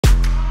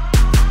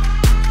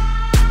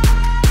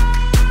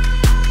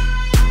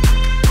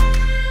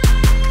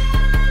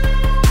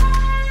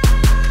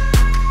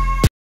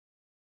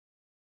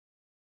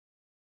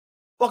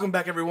Welcome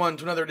back, everyone,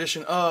 to another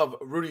edition of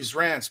Rudy's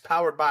Rants,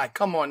 powered by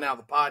Come On Now,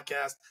 the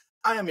podcast.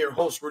 I am your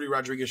host, Rudy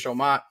Rodriguez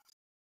Showmat.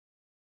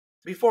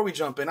 Before we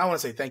jump in, I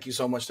want to say thank you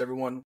so much to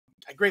everyone.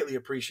 I greatly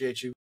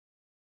appreciate you.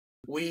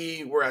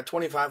 We were at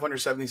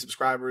 2,570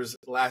 subscribers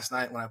last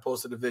night when I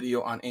posted a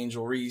video on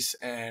Angel Reese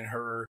and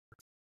her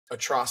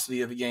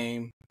atrocity of a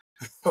game,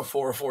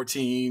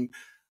 4-14,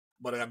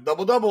 but I got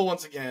double-double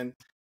once again.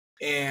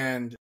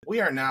 And we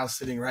are now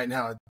sitting right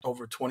now at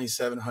over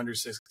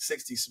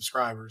 2,760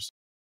 subscribers.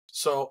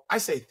 So I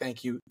say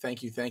thank you. I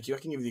can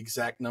give you the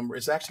exact number.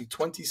 It's actually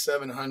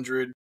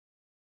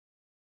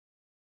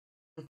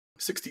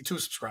 2,762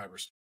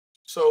 subscribers.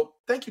 So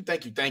thank you.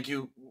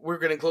 We're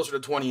getting closer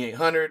to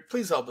 2,800.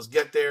 Please help us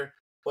get there.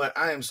 But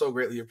I am so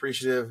greatly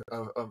appreciative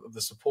of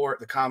the support,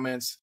 the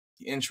comments,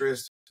 the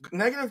interest.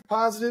 Negative,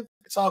 positive,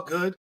 it's all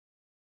good.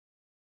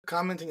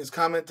 Commenting is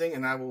commenting,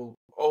 and I will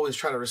always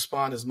try to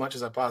respond as much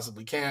as I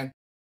possibly can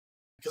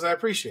because I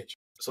appreciate you.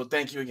 So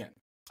thank you again.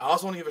 I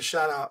also want to give a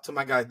shout out to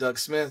my guy, Doug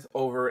Smith,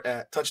 over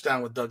at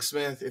Touchdown with Doug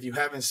Smith. If you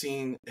haven't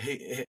seen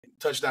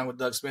Touchdown with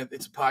Doug Smith,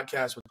 it's a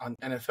podcast on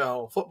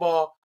NFL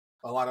football,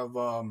 a lot of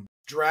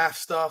draft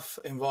stuff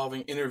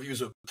involving interviews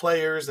with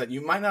players that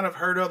you might not have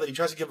heard of, that he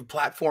tries to give a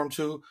platform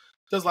to.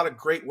 Does a lot of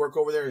great work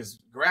over there. His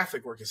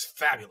graphic work is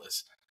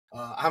fabulous.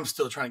 I'm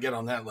still trying to get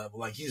on that level.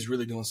 Like, he's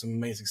really doing some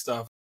amazing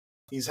stuff.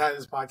 He's had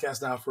his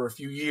podcast now for a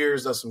few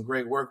years, does some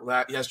great work.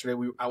 Yesterday,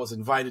 I was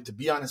invited to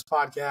be on his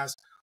podcast.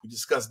 We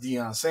discussed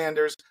Deion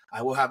Sanders.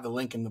 I will have the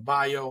link in the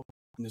bio,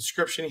 in the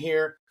description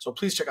here. So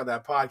please check out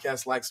that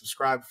podcast, like,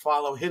 subscribe,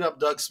 follow, hit up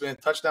Doug Smith,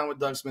 Touchdown with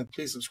Doug Smith.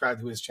 Please subscribe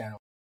to his channel.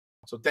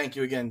 So thank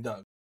you again,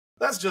 Doug.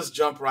 Let's just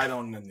jump right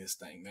on in this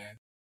thing, man.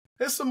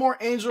 There's some more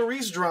Angel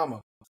Reese drama.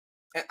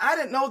 And I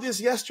didn't know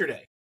this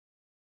yesterday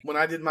when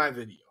I did my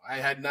video.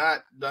 I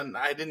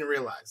didn't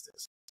realize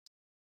this.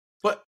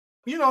 But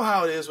you know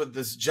how it is with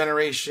this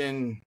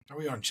generation. Are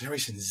we on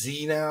Generation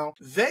Z now?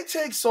 They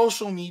take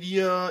social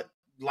media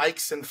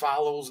likes and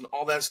follows and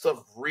all that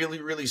stuff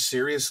really, really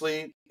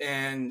seriously.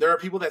 And there are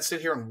people that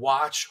sit here and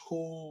watch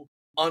who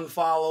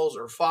unfollows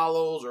or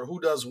follows or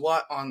who does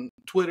what on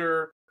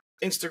Twitter,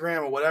 Instagram,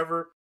 or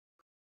whatever.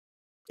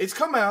 It's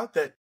come out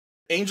that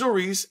Angel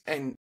Reese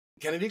and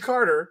Chennedy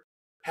Carter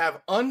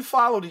have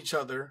unfollowed each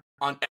other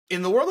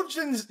in the world of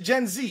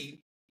Gen Z.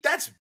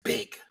 That's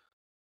big.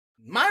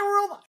 My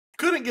world,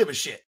 couldn't give a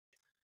shit.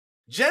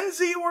 Gen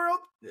Z world,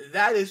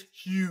 that is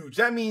huge.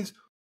 That means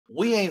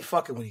we ain't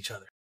fucking with each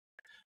other.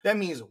 That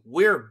means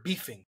we're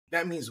beefing.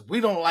 That means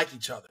we don't like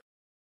each other.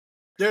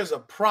 There's a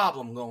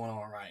problem going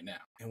on right now.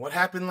 And what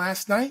happened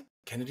last night?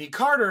 Chennedy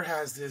Carter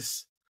has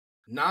this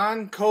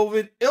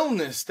non-COVID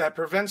illness that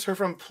prevents her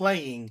from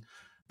playing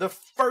the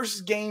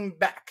first game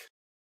back.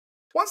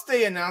 Once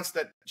they announced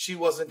that she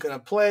wasn't going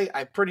to play,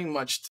 I pretty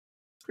much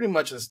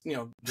just,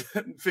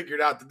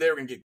 figured out that they were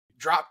going to get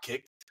drop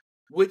kicked,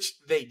 which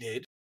they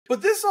did.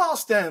 But this all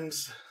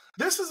stems,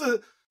 there's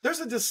a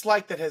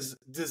dislike that has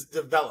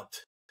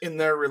developed in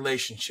their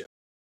relationship.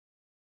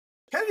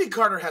 Chennedy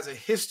Carter has a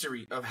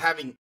history of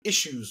having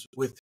issues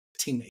with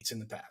teammates in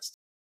the past,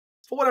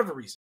 for whatever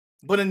reason.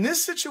 But in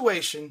this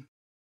situation,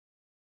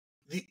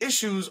 the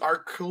issues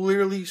are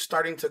clearly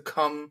starting to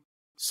come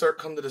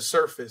to the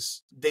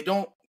surface.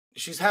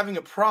 She's having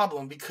a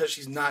problem because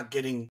she's not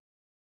getting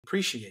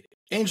appreciated.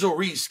 Angel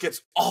Reese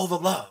gets all the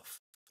love.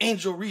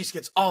 Angel Reese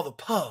gets all the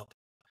pub.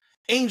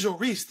 Angel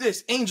Reese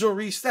this, Angel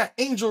Reese that.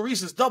 Angel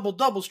Reese's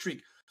double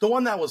streak. The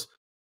one that was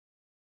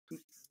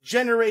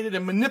generated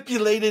and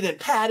manipulated and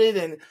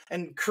padded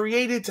and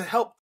created to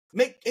help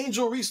make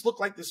Angel Reese look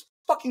like this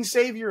fucking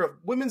savior of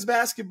women's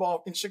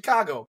basketball in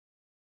Chicago.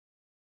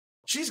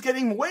 She's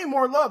getting way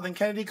more love than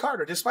Chennedy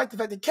Carter, despite the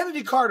fact that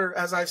Chennedy Carter,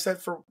 as I've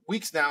said for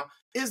weeks now,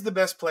 is the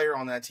best player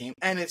on that team,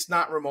 and it's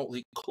not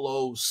remotely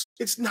close.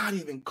 It's not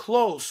even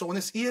close. So when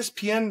this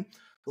ESPN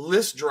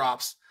list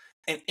drops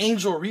and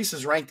Angel Reese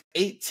is ranked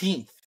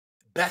 18th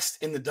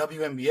best in the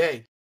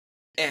WNBA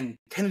and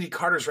Chennedy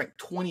Carter's ranked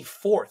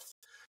 24th,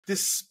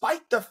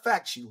 despite the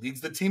fact she leads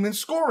the team in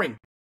scoring,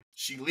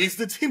 she leads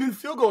the team in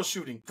field goal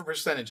shooting for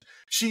percentage.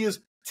 She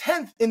is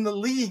 10th in the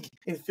league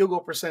in field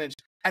goal percentage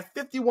at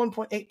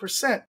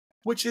 51.8%,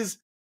 which is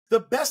the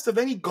best of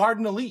any guard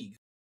in the league.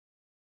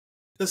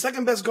 The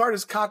second best guard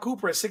is Kyle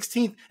Cooper at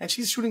 16th, and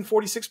she's shooting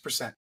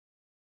 46%.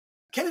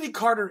 Chennedy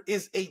Carter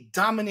is a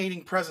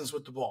dominating presence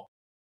with the ball.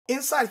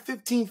 Inside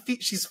 15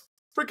 feet, she's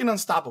freaking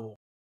unstoppable.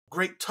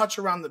 Great touch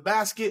around the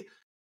basket,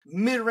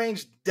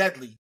 mid-range,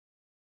 deadly.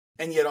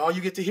 And yet all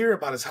you get to hear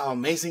about is how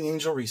amazing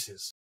Angel Reese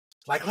is.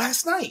 Like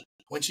last night,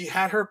 when she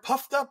had her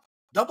puffed up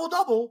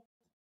double-double,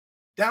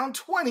 down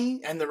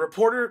 20, and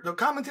the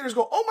commentators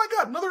go, oh my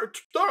God, another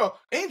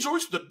Angel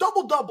Reese with a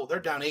double-double. They're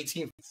down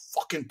 18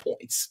 fucking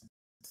points.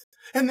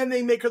 And then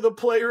they make her the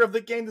player of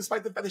the game,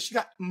 despite the fact that she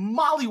got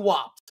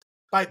mollywopped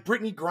by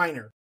Brittany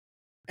Griner.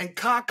 And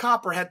Kyle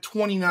Cooper had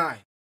 29.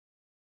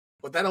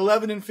 But that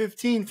 11 and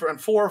 15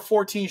 and 4 of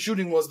 14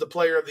 shooting was the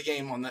player of the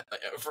game on that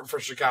for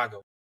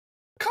Chicago.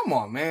 Come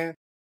on, man.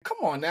 Come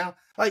on now.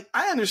 Like,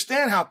 I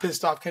understand how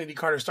pissed off Chennedy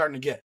Carter is starting to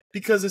get,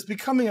 because it's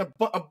becoming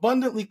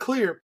abundantly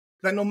clear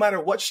that no matter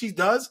what she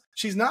does,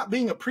 she's not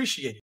being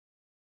appreciated.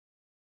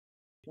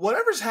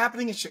 Whatever's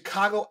happening in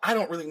Chicago, I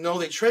don't really know.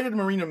 They traded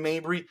Marina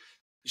Mabrey.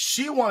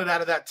 She wanted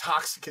out of that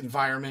toxic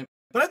environment.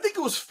 But I think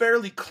it was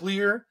fairly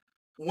clear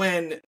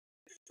when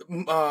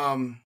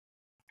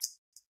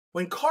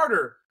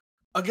Carter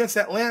against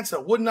Atlanta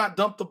would not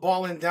dump the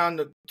ball in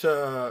down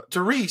to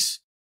Reese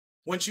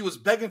when she was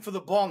begging for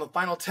the ball in the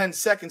final 10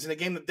 seconds in a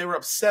game that they were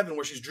up 7,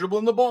 where she's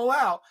dribbling the ball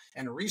out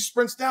and Reese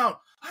sprints down.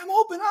 I'm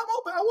open, I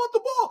want the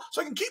ball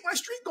so I can keep my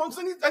streak going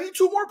because I need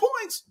 2 more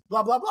points,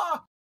 blah, blah,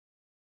 blah.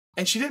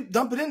 And she didn't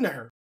dump it into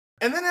her.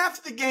 And then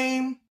after the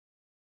game,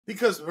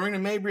 because Marina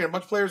Mabrey and a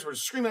bunch of players were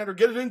screaming at her,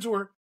 get it into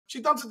her, she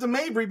dumps it to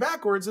Mabrey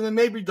backwards, and then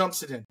Mabrey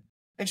dumps it in.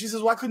 And she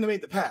says, well, I couldn't have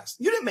made the pass.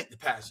 You didn't make the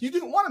pass. You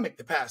didn't want to make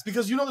the pass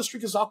because you know the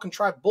streak is all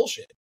contrived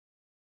bullshit.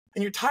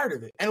 And you're tired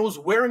of it. And it was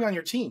wearing on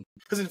your team.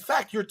 Because, in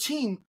fact, your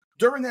team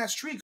during that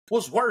streak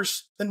was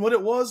worse than what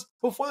it was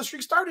before the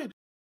streak started.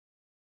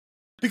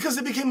 Because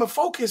it became a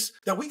focus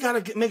that we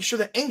got to make sure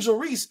that Angel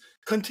Reese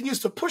continues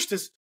to push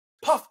this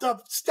puffed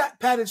up,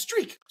 stat-padded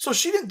streak. So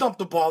she didn't dump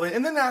the ball in.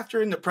 And then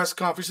after in the press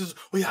conferences,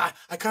 well, yeah,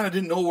 I kind of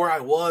didn't know where I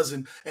was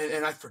and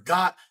I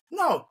forgot.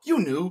 No, you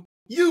knew.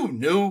 You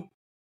knew.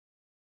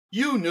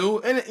 You knew.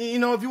 And, you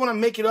know, if you want to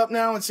make it up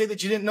now and say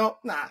that you didn't know,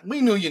 nah,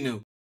 we knew you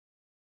knew.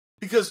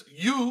 Because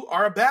you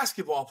are a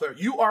basketball player.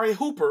 You are a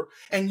hooper.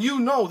 And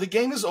you know the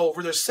game is over.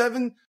 It's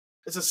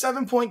a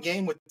 7-point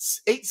game with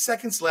 8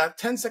 seconds left,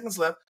 10 seconds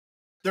left.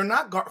 They're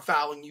not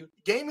fouling you.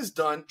 Game is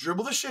done.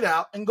 Dribble the shit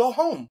out and go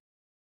home.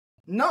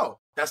 No,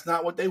 that's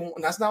not what they want.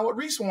 That's not what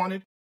Reese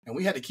wanted. And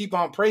we had to keep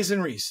on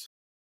praising Reese.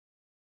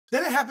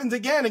 Then it happened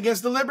again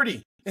against the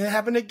Liberty. And it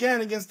happened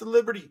again against the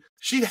Liberty.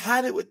 She'd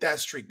had it with that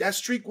streak. That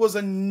streak was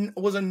an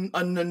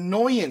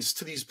annoyance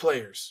to these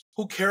players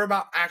who care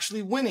about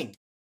actually winning.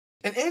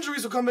 And Angel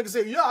Reese will come back and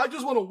say, yeah, I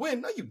just want to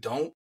win. No, you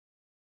don't.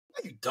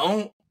 No, you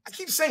don't. I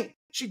keep saying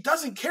she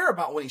doesn't care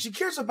about winning. She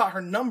cares about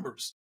her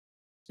numbers.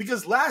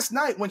 Because last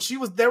night when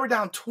they were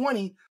down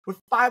 20 with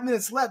 5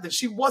 minutes left and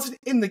she wasn't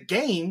in the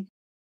game,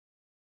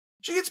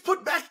 she gets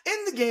put back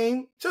in the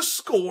game to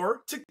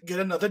score to get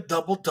another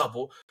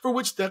double-double, for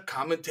which the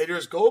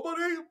commentators go, but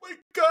hey, my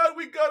God,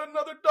 we got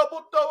another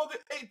double-double,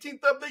 the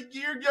 18th of the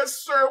year. Yes,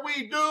 sir,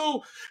 we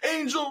do.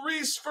 Angel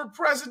Reese for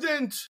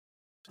president.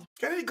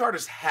 Chennedy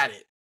Carter's had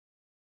it.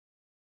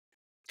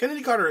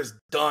 Chennedy Carter is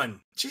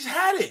done. She's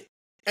had it.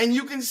 And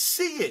you can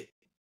see it.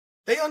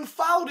 They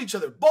unfollowed each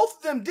other. Both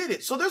of them did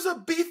it. So there's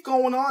a beef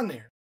going on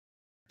there.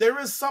 There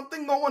is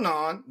something going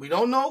on. We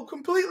don't know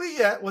completely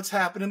yet what's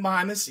happening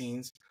behind the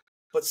scenes.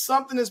 But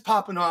something is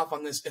popping off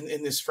on this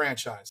in this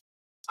franchise.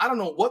 I don't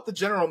know what the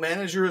general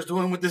manager is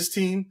doing with this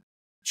team.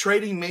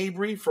 Trading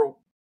Mabrey for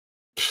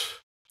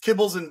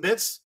kibbles and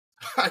bits.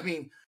 I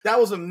mean, that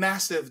was a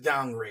massive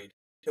downgrade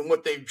in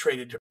what they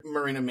traded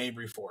Marina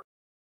Mabrey for.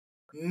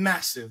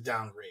 Massive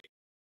downgrade.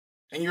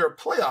 And you're a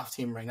playoff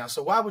team right now,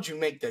 so why would you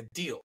make that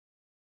deal?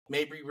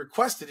 Mabrey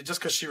requested it.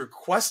 Just because she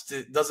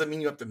requested it doesn't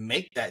mean you have to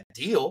make that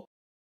deal.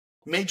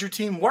 Made your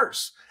team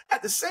worse.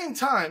 At the same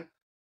time,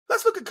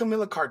 let's look at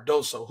Camila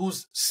Cardoso,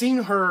 who's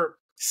seen her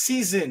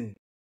season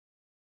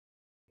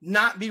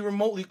not be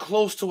remotely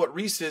close to what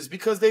Reese is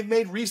because they've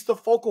made Reese the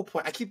focal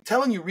point. I keep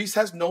telling you, Reese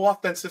has no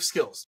offensive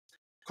skills.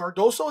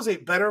 Cardoso is a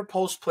better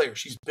post player.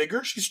 She's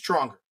bigger, she's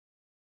stronger.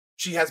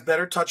 She has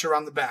better touch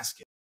around the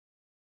basket.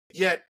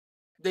 Yet,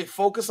 they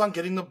focus on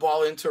getting the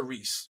ball into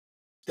Reese.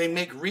 They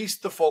make Reese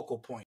the focal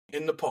point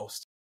in the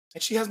post.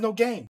 And she has no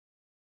game.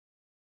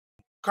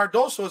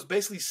 Cardoso has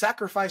basically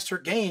sacrificed her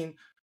game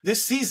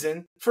this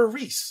season for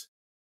Reese.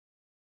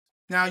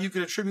 Now, you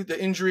could attribute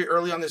the injury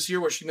early on this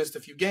year where she missed a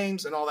few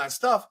games and all that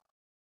stuff,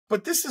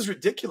 but this is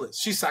ridiculous.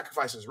 She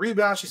sacrifices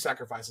rebounds, she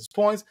sacrifices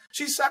points,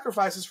 she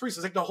sacrifices free.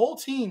 It's like the whole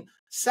team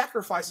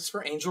sacrifices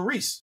for Angel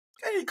Reese.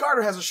 Chennedy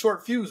Carter has a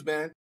short fuse,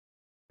 man.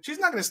 She's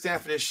not going to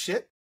stand for this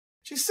shit.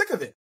 She's sick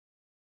of it.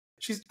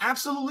 She's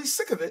absolutely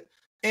sick of it.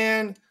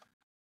 And,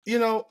 you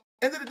know,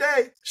 end of the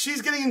day,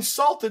 she's getting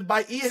insulted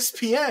by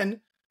ESPN,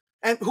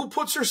 and who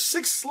puts her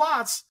 6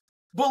 slots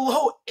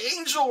below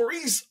Angel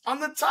Reese on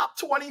the top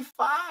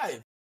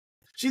 25.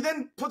 She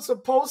then puts a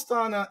post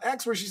on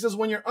X where she says,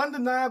 when you're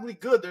undeniably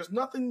good, there's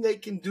nothing they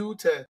can do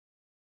to,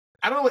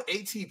 I don't know what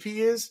ATP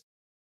is.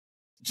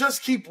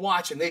 Just keep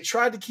watching. They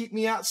tried to keep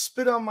me out.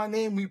 Spit on my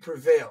name. We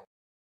prevail.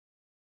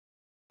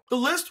 The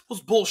list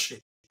was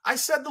bullshit. I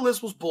said the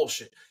list was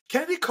bullshit.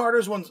 Chennedy Carter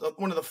is one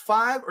of the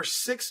 5 or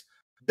 6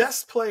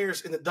 best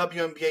players in the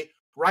WNBA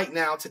right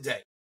now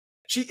today.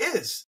 She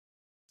is.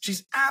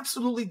 She's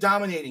absolutely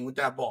dominating with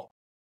that ball.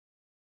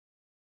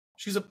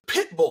 She's a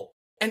pit bull.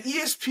 And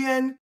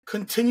ESPN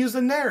continues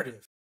the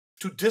narrative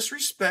to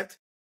disrespect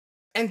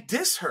and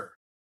diss her.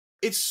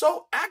 It's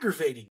so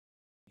aggravating.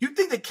 You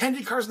think that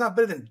Chennedy Carter's not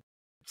better than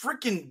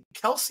freaking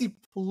Kelsey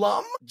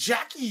Plum?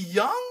 Jackie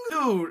Young?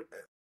 Dude,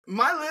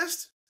 my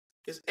list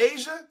is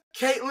Asia,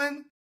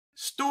 Caitlin,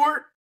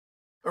 Stewart,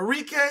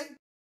 Arike,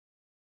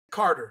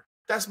 Carter.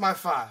 That's my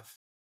 5.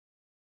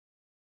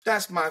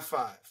 That's my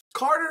 5.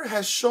 Carter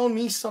has shown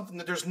me something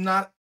that there's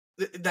not,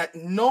 that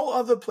no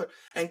other player,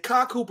 and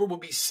Cock Hooper will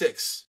be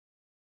 6.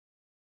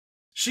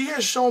 She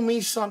has shown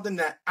me something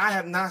that I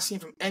have not seen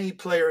from any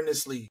player in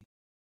this league,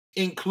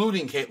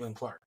 including Caitlin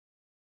Clark.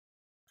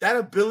 That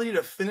ability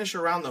to finish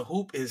around the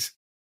hoop is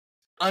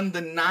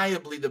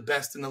undeniably the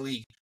best in the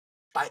league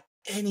by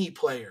any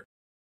player,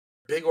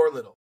 big or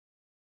little.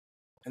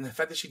 And the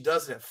fact that she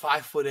does it at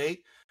 5'8"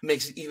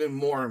 makes it even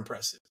more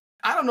impressive.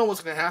 I don't know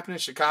what's going to happen in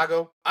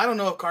Chicago. I don't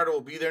know if Carter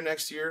will be there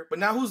next year. But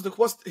now here's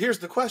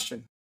the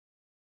question.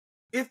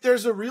 If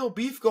there's a real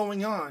beef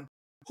going on,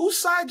 whose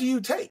side do you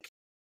take?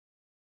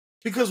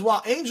 Because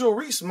while Angel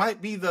Reese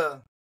might be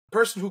the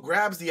person who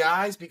grabs the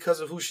eyes because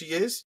of who she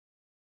is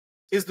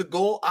the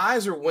goal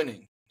eyes or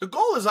winning? The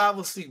goal is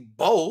obviously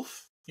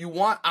both. You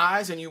want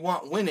eyes and you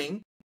want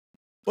winning.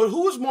 But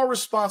who is more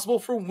responsible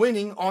for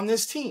winning on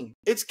this team?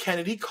 It's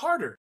Chennedy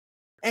Carter.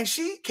 And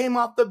she came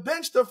off the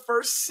bench the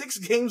first 6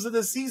 games of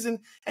the season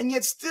and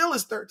yet still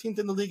is 13th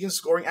in the league in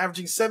scoring,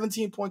 averaging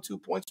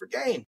 17.2 points per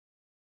game.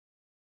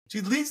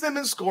 She leads them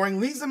in scoring,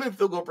 leads them in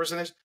field goal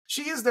percentage.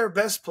 She is their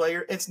best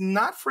player. It's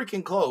not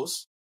freaking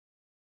close.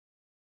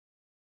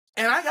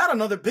 And I got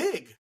another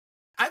big.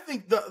 I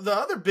think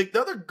the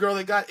other girl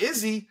they got,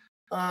 Izzy,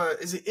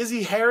 is it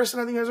Izzy Harrison,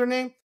 I think is her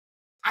name?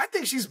 I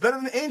think she's better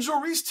than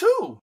Angel Reese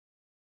too.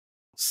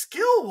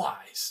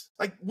 Skill-wise.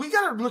 Like, we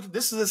got to look at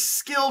this as a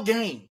skill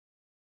game.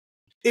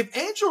 If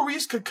Angel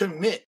Reese could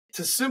commit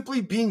to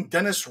simply being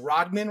Dennis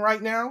Rodman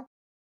right now,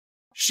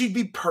 she'd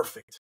be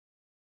perfect.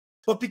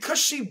 But because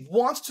she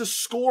wants to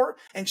score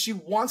and she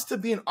wants to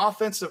be an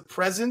offensive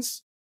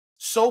presence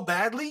so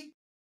badly,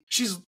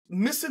 she's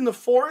missing the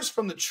forest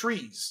from the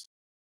trees.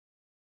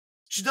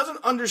 She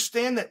doesn't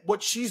understand that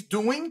what she's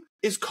doing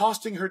is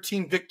costing her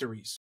team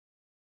victories.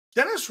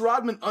 Dennis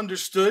Rodman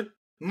understood,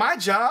 my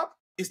job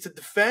is to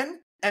defend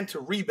and to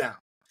rebound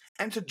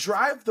and to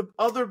drive the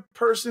other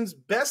person's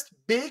best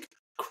big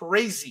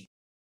crazy.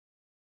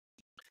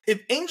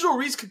 If Angel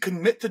Reese could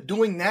commit to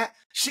doing that,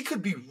 she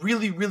could be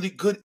really, really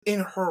good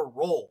in her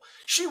role.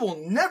 She will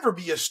never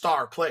be a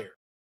star player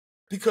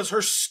because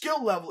her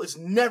skill level is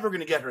never going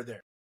to get her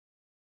there.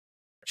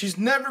 She's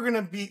never going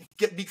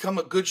to become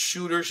a good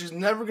shooter. She's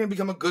never going to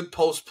become a good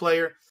post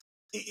player.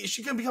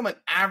 She can become an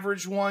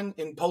average one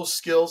in post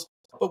skills.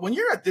 But when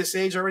you're at this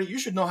age already, you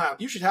should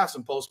have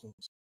some post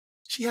moves.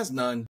 She has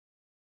none.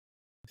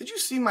 Did you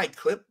see my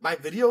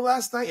video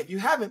last night? If you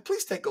haven't,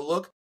 please take a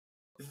look.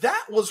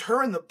 That was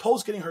her in the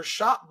post getting her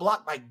shot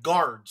blocked by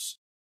guards.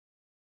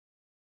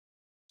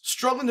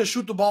 Struggling to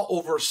shoot the ball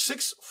over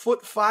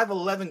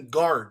 6'5"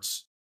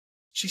 guards.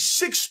 She's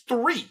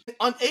 6'3",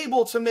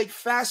 unable to make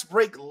fast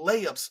break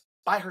layups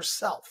by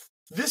herself.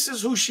 This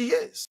is who she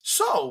is.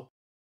 So,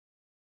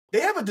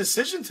 they have a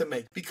decision to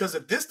make because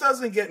if this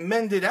doesn't get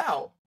mended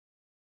out,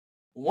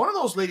 one of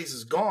those ladies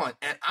is gone,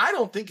 and I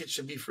don't think it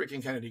should be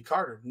freaking Chennedy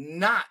Carter.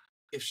 Not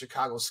if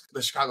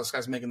the Chicago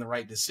Sky's making the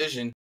right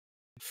decision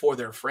for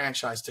their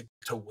franchise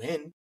to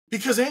win.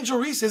 Because Angel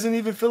Reese isn't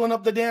even filling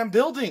up the damn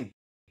building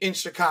in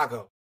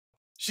Chicago.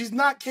 She's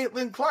not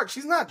Caitlin Clark.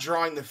 She's not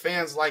drawing the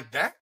fans like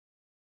that.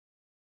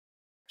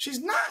 She's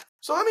not.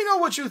 So let me know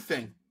what you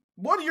think.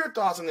 What are your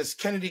thoughts on this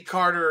Chennedy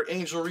Carter,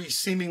 Angel Reese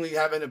seemingly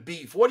having a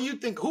beef? What do you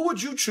think? Who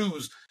would you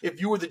choose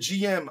if you were the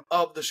GM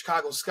of the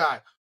Chicago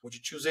Sky? Would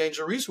you choose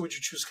Angel Reese or would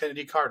you choose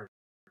Chennedy Carter?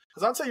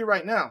 Because I'll tell you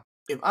right now,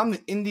 if I'm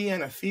the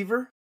Indiana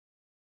Fever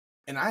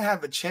and I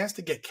have a chance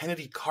to get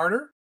Chennedy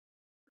Carter,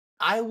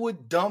 I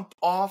would dump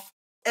off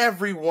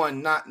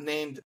everyone not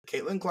named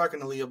Caitlin Clark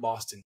and Aaliyah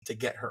Boston to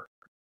get her.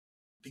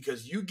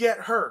 Because you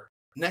get her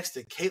next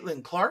to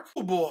Caitlin Clark,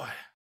 oh boy,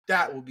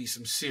 that will be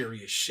some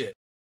serious shit.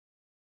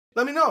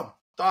 Let me know.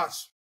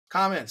 Thoughts,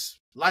 comments,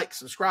 like,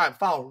 subscribe,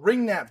 follow,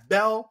 ring that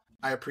bell.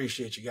 I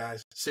appreciate you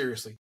guys.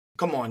 Seriously.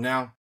 Come on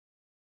now.